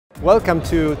Welcome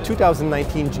to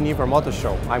 2019 Geneva Motor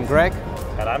Show. I'm Greg.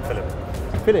 And I'm Philipp.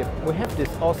 Philipp, we have this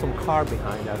awesome car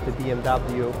behind us, the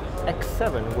BMW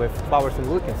X7 with Bowers &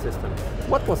 Wilkins system.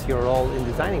 What was your role in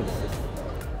designing the system?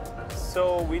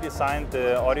 So we designed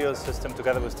the audio system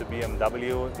together with the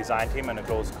BMW design team in a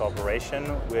close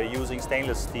cooperation. We're using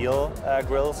stainless steel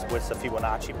grills with a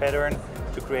Fibonacci pattern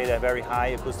to create a very high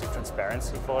acoustic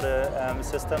transparency for the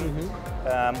system,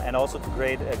 and also to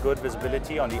create a good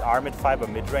visibility on the HARMAN fiber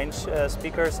mid-range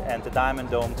speakers and the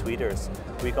diamond dome tweeters.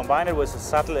 We combine it with a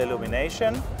subtle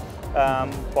illumination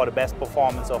for the best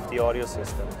performance of the audio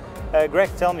system. Greg,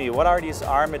 tell me, what are these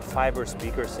HARMAN fiber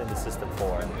speakers in the system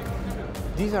for?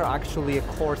 These are actually a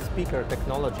core speaker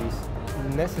technologies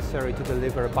necessary to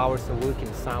deliver Bowers &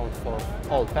 Wilkins sound for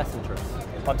all passengers.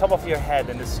 On top of your head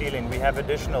in the ceiling we have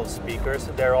additional speakers.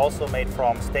 They're also made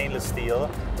from stainless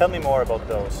steel. Tell me more about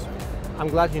those. I'm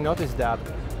glad you noticed that.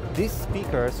 These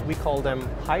speakers, we call them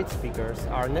height speakers,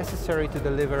 are necessary to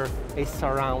deliver a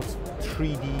surround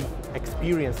 3D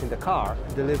experience in the car,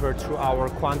 delivered through our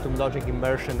quantum logic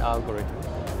immersion algorithm.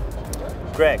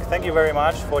 Greg, thank you very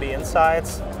much for the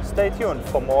insights. Stay tuned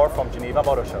for more from Geneva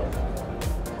Motor Show.